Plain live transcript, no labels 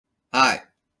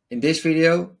In this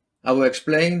video, I will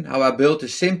explain how I built a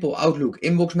simple Outlook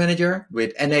inbox manager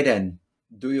with n8n.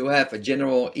 Do you have a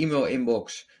general email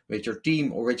inbox with your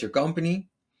team or with your company?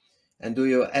 And do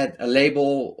you add a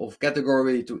label of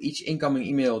category to each incoming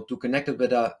email to connect it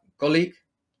with a colleague?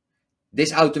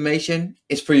 This automation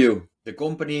is for you. The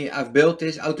company I've built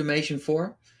this automation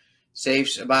for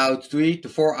saves about 3 to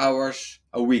 4 hours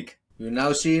a week. You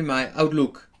now see my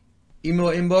Outlook email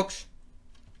inbox.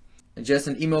 And just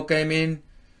an email came in.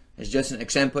 It's just an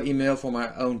example email for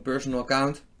my own personal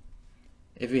account.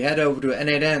 If we head over to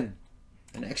n8n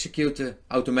and execute the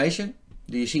automation,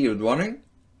 do you see it running?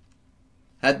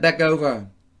 Head back over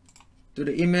to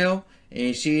the email and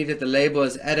you see that the label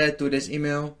is added to this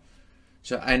email.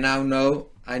 So I now know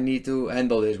I need to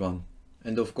handle this one.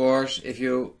 And of course, if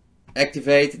you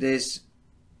activate this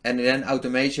n8n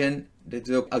automation, it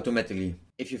will automatically.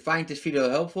 If you find this video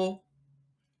helpful,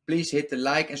 please hit the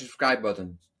like and subscribe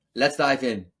button. Let's dive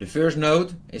in. The first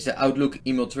node is the Outlook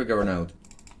email trigger node.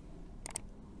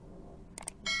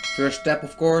 First step,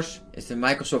 of course, is the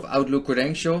Microsoft Outlook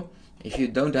credential. If you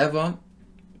don't have one,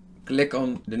 click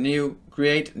on the new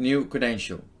create new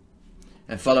credential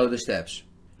and follow the steps.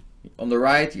 On the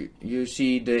right you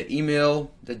see the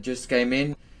email that just came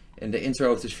in the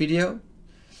intro of this video.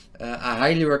 I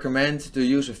highly recommend to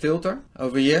use a filter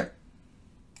over here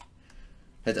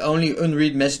that only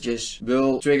unread messages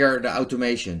will trigger the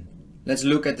automation. Let's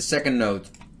look at the second node.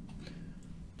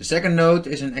 The second node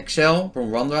is an Excel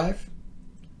from OneDrive.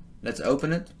 Let's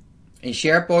open it. In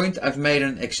SharePoint I've made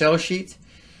an Excel sheet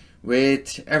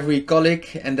with every colleague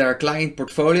and their client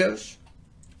portfolios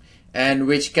and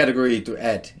which category to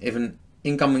add if an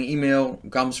incoming email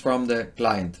comes from the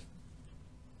client.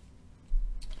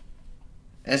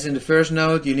 As in the first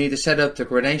node, you need to set up the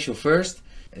credential first.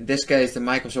 In this case, the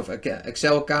Microsoft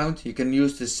Excel account. You can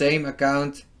use the same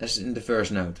account as in the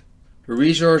first node. The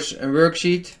resource and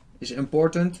worksheet is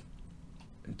important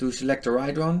to select the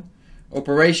right one.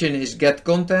 Operation is get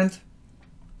content.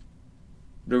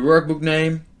 The workbook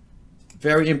name,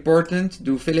 very important,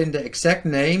 to fill in the exact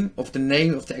name of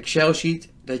the Excel sheet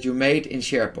that you made in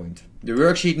SharePoint. The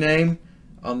worksheet name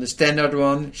on the standard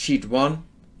one, sheet 1.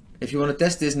 If you want to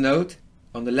test this node,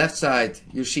 on the left side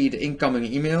you see the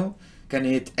incoming email. Can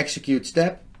hit execute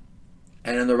step,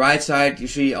 and on the right side you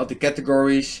see all the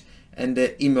categories and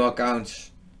the email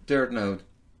accounts. Third node,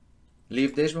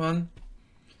 leave this one.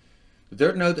 The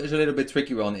third node is a little bit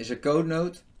tricky one. It's a code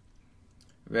node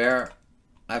where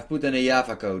I've put in a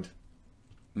Java code.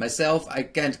 Myself, I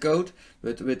can't code,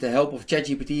 but with the help of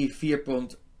ChatGPT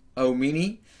 4.0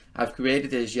 mini I've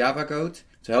created this Java code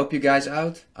to help you guys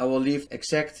out. I will leave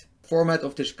exact format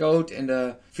of this code in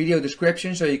the video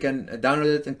description so you can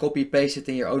download it and copy paste it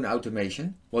in your own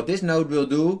automation. What this node will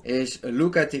do is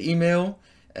look at the email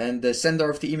and the sender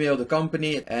of the email, the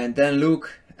company, and then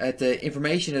look at the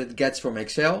information that it gets from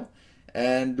Excel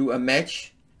and do a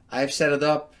match. I've set it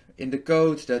up in the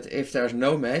code that if there's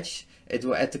no match, it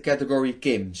will add the category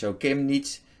Kim. So Kim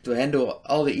needs to handle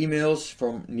all the emails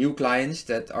from new clients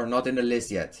that are not in the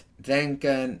list yet. Then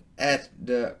can add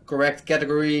the correct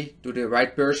category to the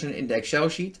right person in the Excel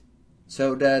sheet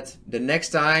so that the next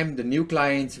time the new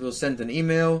client will send an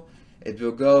email, it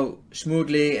will go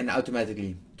smoothly and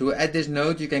automatically. To add this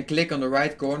node, you can click on the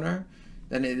right corner,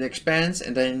 then it expands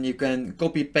and then you can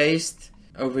copy paste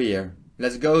over here.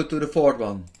 Let's go to the fourth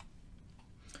one.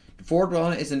 The fourth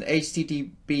one is an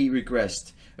HTTP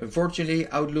request. Unfortunately,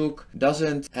 Outlook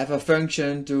doesn't have a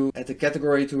function to add a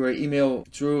category to our email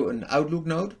through an Outlook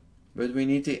node, but we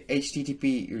need the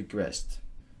HTTP request.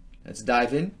 Let's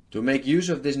dive in. To make use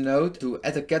of this node to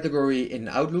add a category in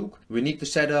Outlook, we need to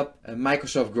set up a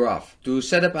Microsoft Graph. To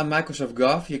set up a Microsoft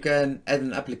Graph, you can add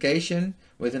an application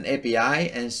with an API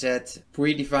and set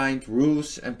predefined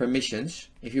rules and permissions.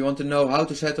 If you want to know how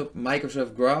to set up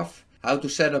Microsoft Graph, I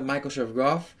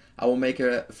will make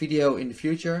a video in the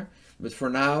future. But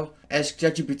for now, ask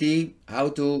ChatGPT how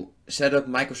to set up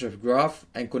Microsoft Graph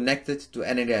and connect it to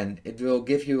n8n. It will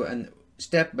give you a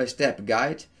step-by-step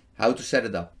guide how to set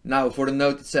it up. Now for the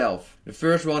node itself. The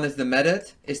first one is the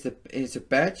method. It's a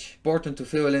patch. Important to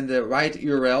fill in the right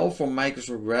URL for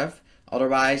Microsoft Graph.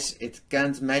 Otherwise it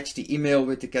can't match the email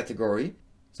with the category.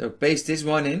 So paste this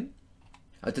one in.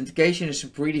 Authentication is a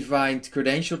predefined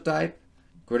credential type.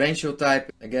 Credential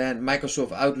type, again,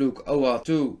 Microsoft Outlook OAuth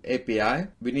 2 API.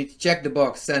 We need to check the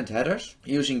box send headers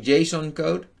using JSON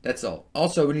code. That's all.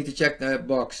 Also, we need to check the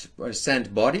box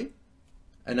send body.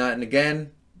 And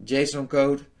again, JSON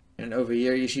code. And over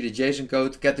here you see the JSON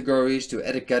code categories to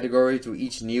add a category to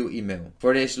each new email.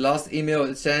 For this last email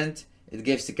it sent, It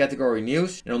gives the category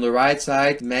news, and on the right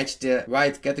side match the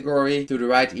right category to the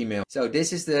right email. So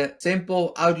this is the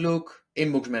simple Outlook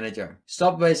inbox manager.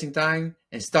 Stop wasting time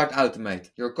and start automate.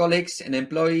 Your colleagues and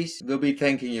employees will be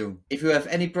thanking you. If you have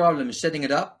any problems setting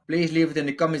it up, please leave it in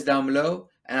the comments down below,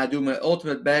 and I do my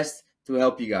ultimate best to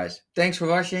help you guys. Thanks for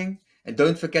watching, and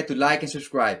don't forget to like and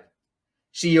subscribe.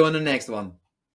 See you on the next one.